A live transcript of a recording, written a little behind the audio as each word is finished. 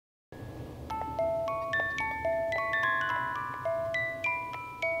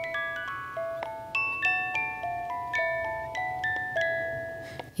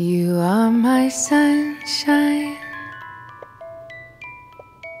You are my sunshine,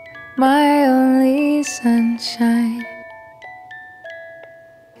 my only sunshine.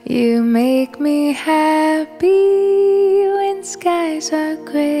 You make me happy when skies are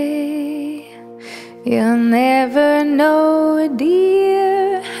gray. You'll never know,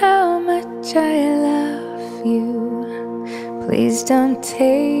 dear, how much I love you. Please don't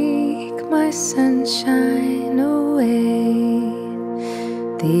take my sunshine away.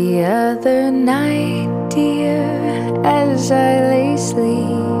 The other night, dear, as I lay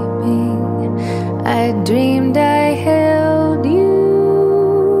sleeping, I dreamed I held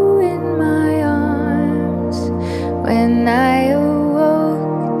you in my arms. When I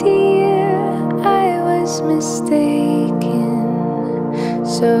awoke, dear, I was mistaken.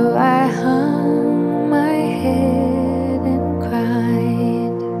 So I hung my head and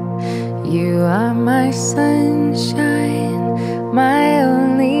cried. You are my sunshine, my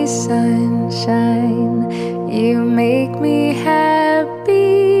only sunshine. You make me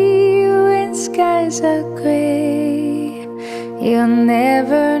happy when skies are gray. You'll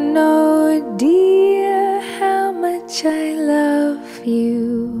never know, dear, how much I love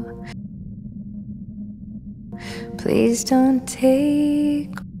you. Please don't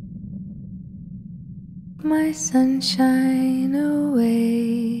take my sunshine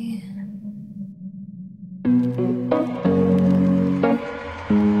away.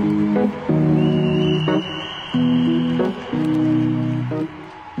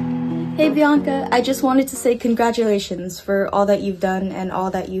 Hey Bianca, I just wanted to say congratulations for all that you've done and all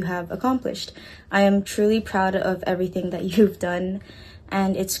that you have accomplished. I am truly proud of everything that you've done,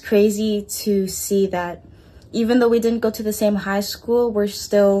 and it's crazy to see that even though we didn't go to the same high school, we're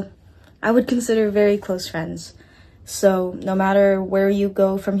still, I would consider, very close friends. So no matter where you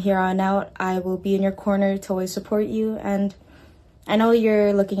go from here on out, I will be in your corner to always support you, and I know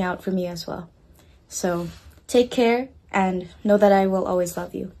you're looking out for me as well. So take care and know that I will always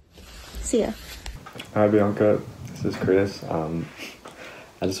love you. See ya. Hi Bianca, this is Chris. I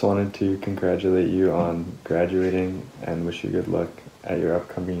just wanted to congratulate you on graduating and wish you good luck at your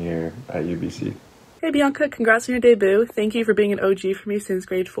upcoming year at UBC. Hey Bianca, congrats on your debut. Thank you for being an OG for me since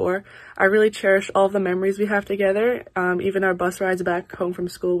grade 4. I really cherish all of the memories we have together, even our bus rides back home from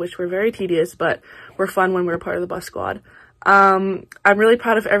school, which were very tedious, but were fun when we were part of the bus squad. I'm really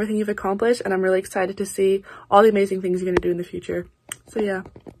proud of everything you've accomplished, and I'm really excited to see all the amazing things you're going to do in the future. So yeah,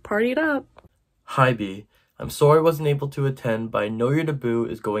 party it up. Hi B, I'm sorry I wasn't able to attend, but I know your debut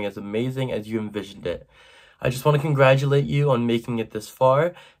is going as amazing as you envisioned it. I just want to congratulate you on making it this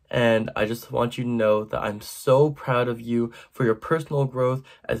far, and I just want you to know that I'm so proud of you for your personal growth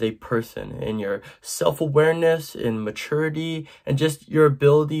as a person, in your self-awareness, in maturity, and just your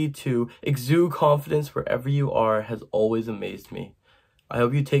ability to exude confidence wherever you are has always amazed me. I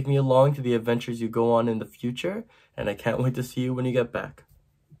hope you take me along to the adventures you go on in the future, and I can't wait to see you when you get back.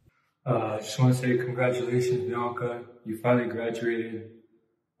 I just want to say congratulations, Bianca. You finally graduated.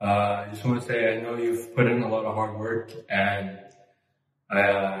 I just want to say I know you've put in a lot of hard work, and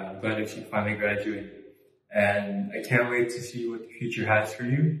I'm glad that you finally graduated. And I can't wait to see what the future has for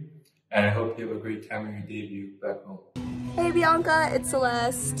you. And I hope you have a great time on your debut back home. Hey Bianca, it's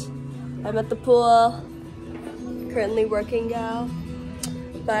Celeste. I'm at the pool, currently working gal.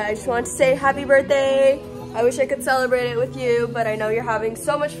 But I just want to say happy birthday. I wish I could celebrate it with you, but I know you're having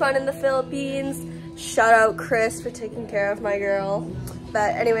so much fun in the Philippines. Shout out Chris for taking care of my girl.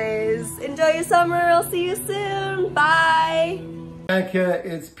 But anyways, enjoy your summer. I'll see you soon. Bye. Bianca,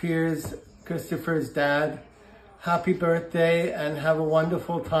 it's Piers, Christopher's dad. Happy birthday and have a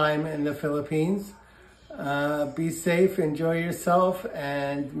wonderful time in the Philippines. Be safe, enjoy yourself,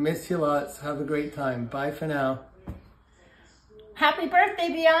 and miss you lots. Have a great time. Bye for now. Happy birthday,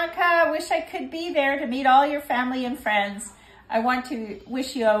 Bianca. Wish I could be there to meet all your family and friends. I want to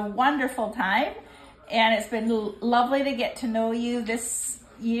wish you a wonderful time, and it's been lovely to get to know you this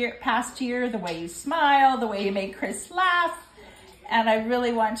past year, the way you smile, the way you make Chris laugh, and I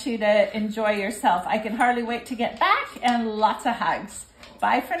really want you to enjoy yourself. I can hardly wait to get back, and lots of hugs.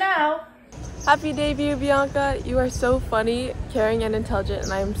 Bye for now. Happy debut, Bianca. You are so funny, caring, and intelligent,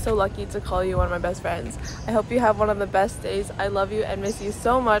 and I am so lucky to call you one of my best friends. I hope you have one of the best days. I love you and miss you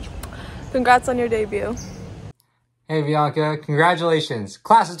so much. Congrats on your debut. Hey, Bianca. Congratulations.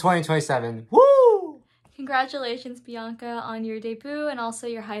 Class of 2027. Woo! Congratulations, Bianca, on your debut and also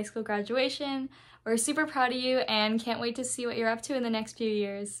your high school graduation. We're super proud of you and can't wait to see what you're up to in the next few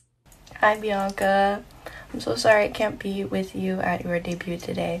years. Hi Bianca, I'm so sorry I can't be with you at your debut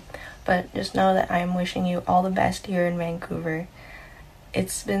today, but just know that I am wishing you all the best here in Vancouver.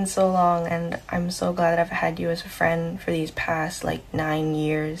 It's been so long, and I'm so glad that I've had you as a friend for these past like 9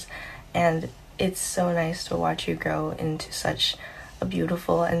 years, and it's so nice to watch you grow into such a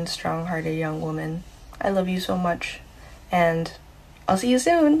beautiful and strong-hearted young woman. I love you so much, and I'll see you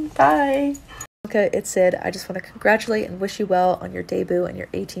soon. Bye! Bianca, it's Sid. I just want to congratulate and wish you well on your debut and your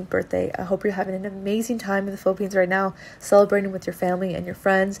 18th birthday. I hope you're having an amazing time in the Philippines right now, celebrating with your family and your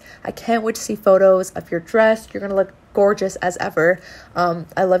friends. I can't wait to see photos of your dress. You're going to look gorgeous as ever.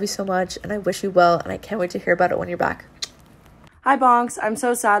 I love you so much, and I wish you well, and I can't wait to hear about it when you're back. Hi Bonks, I'm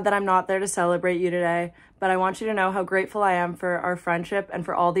so sad that I'm not there to celebrate you today, but I want you to know how grateful I am for our friendship and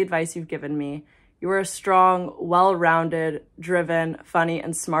for all the advice you've given me. You are a strong, well-rounded, driven, funny,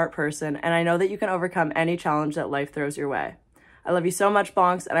 and smart person, and I know that you can overcome any challenge that life throws your way. I love you so much,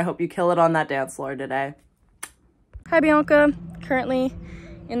 Bonks, and I hope you kill it on that dance floor today. Hi Bianca, currently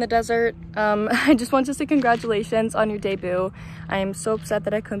in the desert. I just want to say congratulations on your debut. I am so upset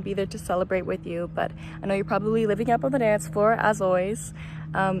that I couldn't be there to celebrate with you, but I know you're probably living up on the dance floor as always.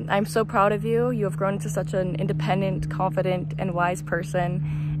 I'm so proud of you. You have grown into such an independent, confident, and wise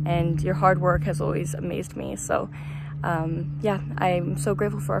person, and your hard work has always amazed me. So yeah, I'm so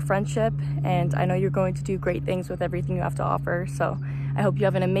grateful for our friendship, and I know you're going to do great things with everything you have to offer. So I hope you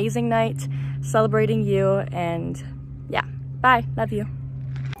have an amazing night celebrating you, and yeah, bye, love you.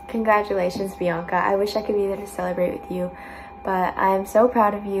 Congratulations, Bianca. I wish I could be there to celebrate with you, but I'm so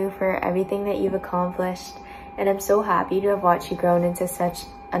proud of you for everything that you've accomplished, and I'm so happy to have watched you grow into such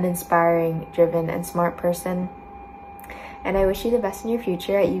an inspiring, driven, and smart person. And I wish you the best in your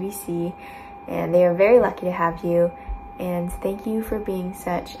future at UBC, and they are very lucky to have you, and thank you for being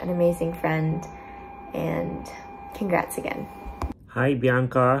such an amazing friend, and congrats again. Hi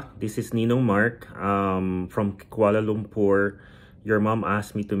Bianca, this is Ninong Mark from Kuala Lumpur. Your mom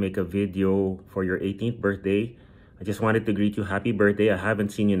asked me to make a video for your 18th birthday. I just wanted to greet you happy birthday. I haven't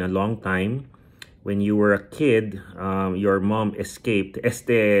seen you in a long time. When you were a kid, your mom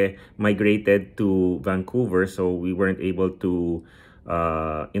migrated to Vancouver, so we weren't able to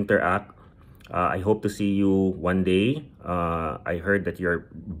interact. I hope to see you one day. I heard that you're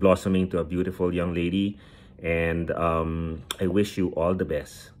blossoming to a beautiful young lady, and I wish you all the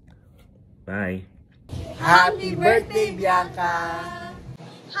best. Bye. Happy birthday, Bianca!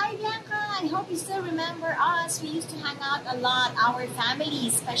 Hi, Bianca. I hope you still remember us. We used to hang out a lot, our family,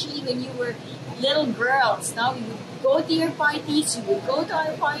 especially when you were little girls. Now we would go to your parties, you would go to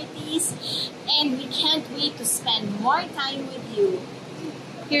our parties, and we can't wait to spend more time with you.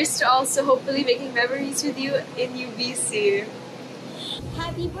 Here's to also hopefully making memories with you in UBC.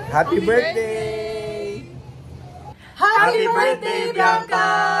 Happy birthday! Happy birthday! Happy birthday,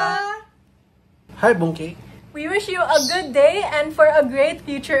 Bianca! Hi, Bunky. We wish you a good day and for a great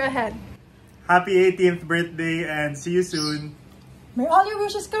future ahead. Happy 18th birthday and see you soon. May all your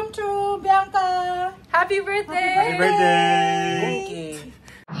wishes come true, Bianca! Happy birthday! Happy birthday! Bunky.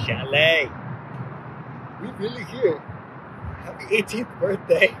 Chalet! We really here. Happy 18th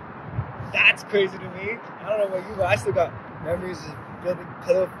birthday. That's crazy to me. I don't know about you, but I still got memories of building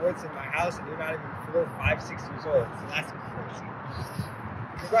pillow forts in my house, and you're not even 4, 5, 6 years old. So that's crazy.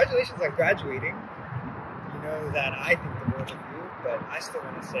 Congratulations on graduating. You know that I think the world of you, but I still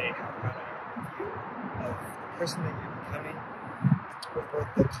want to say how proud I am of you, of the person that you're becoming, with both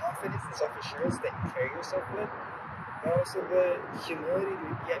the confidence and self-assurance that you carry yourself with, and also the humility to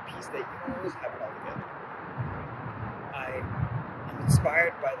be at peace that you don't always have it all together. I am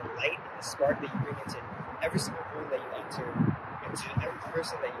inspired by the light and the spark that you bring into every single room that you enter, into every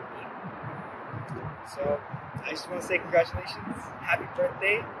person that you meet. So, I just want to say congratulations, happy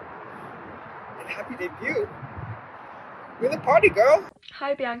birthday, and happy debut. We're the party, girl.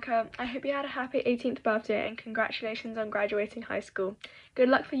 Hi Bianca, I hope you had a happy 18th birthday and congratulations on graduating high school. Good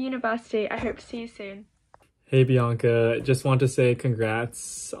luck for university, I hope to see you soon. Hey Bianca, just want to say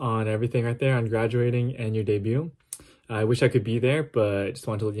congrats on everything right there, on graduating and your debut. I wish I could be there, but just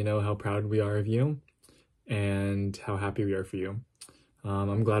want to let you know how proud we are of you and how happy we are for you.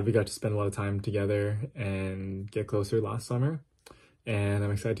 I'm glad we got to spend a lot of time together and get closer last summer, and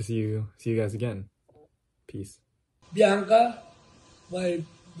I'm excited to see you guys again. Peace. Bianca, my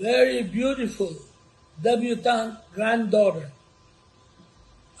very beautiful debutante granddaughter,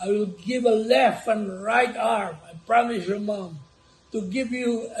 I will give a left and right arm, I promise your mom, to give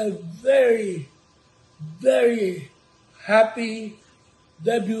you a very, very happy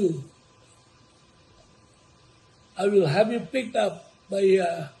debut. I will have you picked up by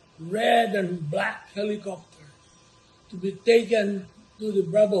a red and black helicopter to be taken to the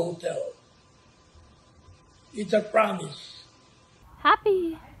Bravo Hotel. It's a promise.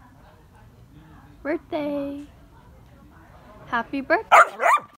 Happy birthday. Happy birthday!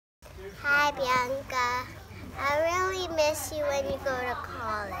 Hi, Bianca. I really miss you when you go to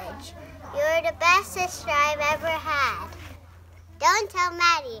college. You're the best sister I've ever had. Don't tell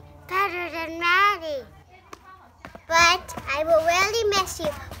Maddie. Better than Maddie. But I will really miss you.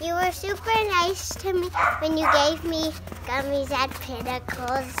 You were super nice to me when you gave me gummies at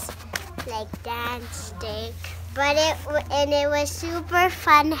Pinnacles, like dance steak. But it was super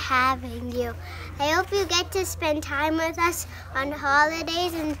fun having you. I hope you get to spend time with us on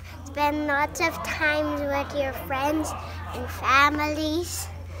holidays and spend lots of time with your friends and families.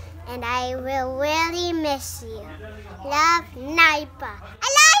 And I will really miss you. Love, Naipa. I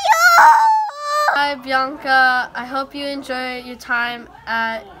love you! Hi, Bianca. I hope you enjoy your time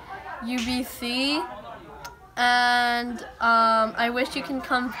at UBC. And I wish you can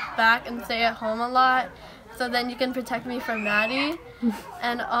come back and stay at home a lot, so then you can protect me from Maddie.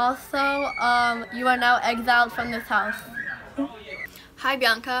 And also, you are now exiled from this house. Hi,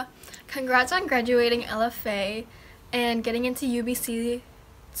 Bianca. Congrats on graduating LFA and getting into UBC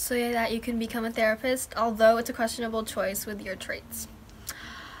so that you can become a therapist, although it's a questionable choice with your traits.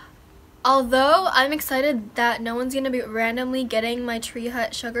 Although I'm excited that no one's going to be randomly getting my Tree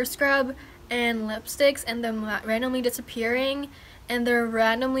Hut sugar scrub and lipsticks and them randomly disappearing and there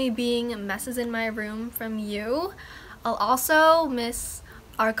randomly being messes in my room from you. I'll also miss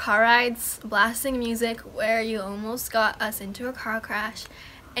our car rides, blasting music where you almost got us into a car crash,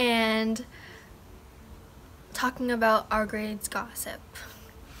 and talking about our grades gossip.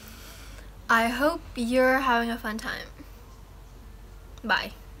 I hope you're having a fun time.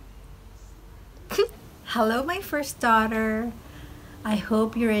 Bye. Hello, my first daughter. I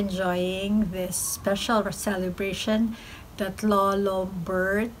hope you're enjoying this special celebration that Lolo,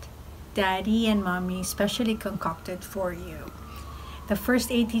 Bert, Daddy, and Mommy specially concocted for you. The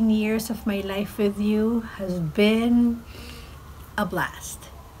first 18 years of my life with you has been a blast.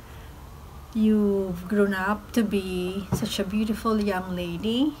 You've grown up to be such a beautiful young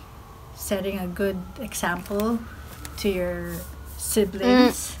lady, setting a good example to your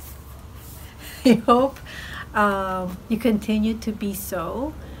siblings. I hope you continue to be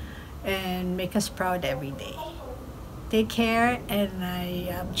so and make us proud every day. Take care, and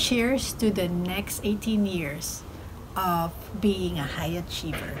I cheers to the next 18 years of being a high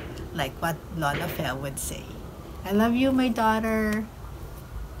achiever, like what Lola Fel would say. I love you, my daughter.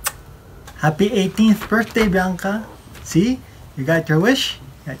 Happy 18th birthday, Bianca. See, you got your wish,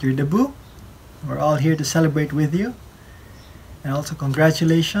 you got your debut. We're all here to celebrate with you. And also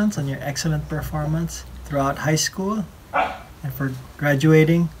congratulations on your excellent performance throughout high school and for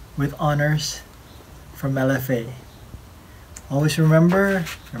graduating with honors from LFA. Always remember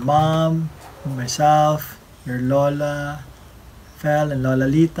your mom, myself, your Lola Fel and Lola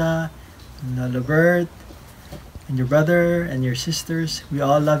Lita, and Lola Bert, and your brother and your sisters. We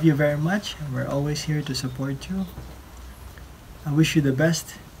all love you very much, and we're always here to support you. I wish you the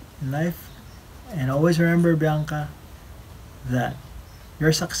best in life, and always remember, Bianca, that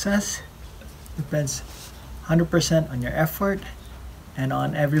your success depends 100% on your effort and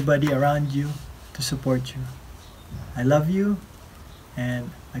on everybody around you to support you. I love you,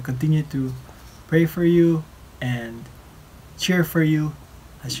 and I continue to pray for you and cheer for you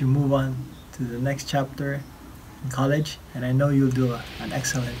as you move on to the next chapter in college, and I know you'll do an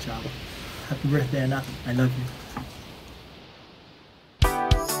excellent job. Happy birthday, anak. I love you.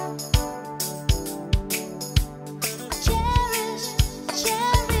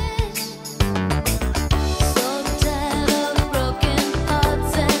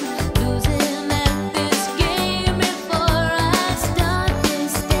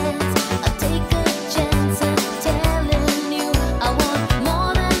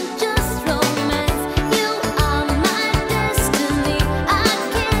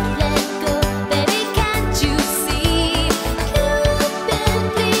 You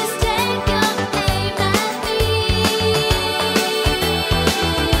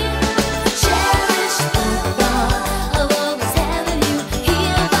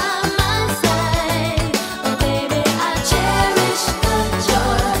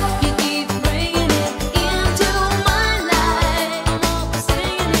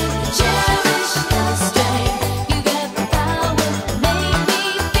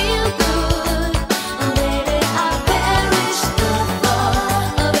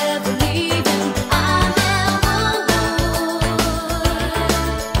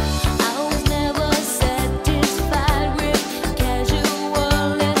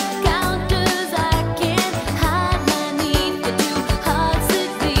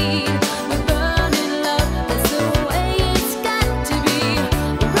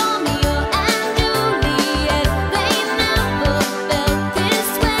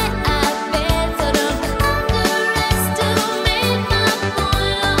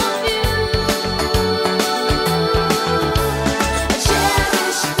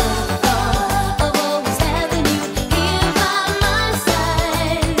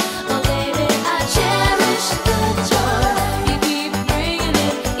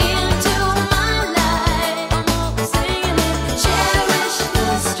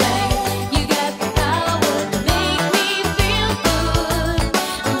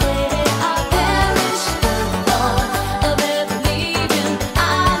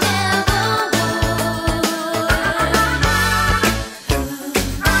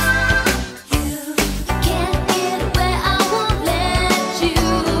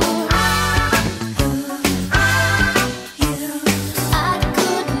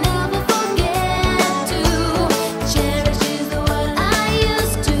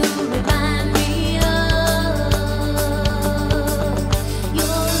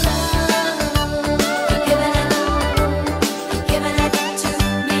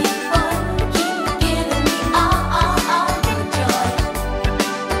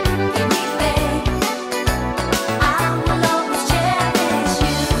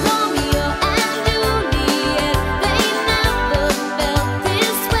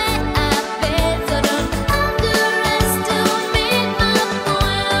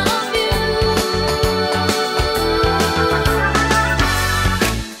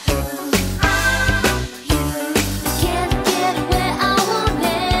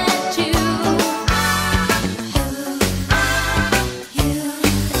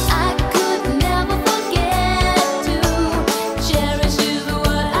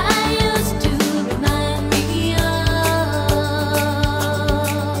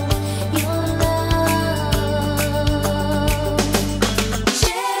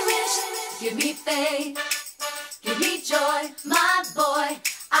faith, give me joy, my boy,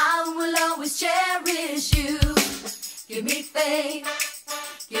 I will always cherish you. Give me faith,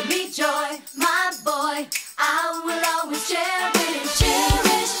 give me joy, my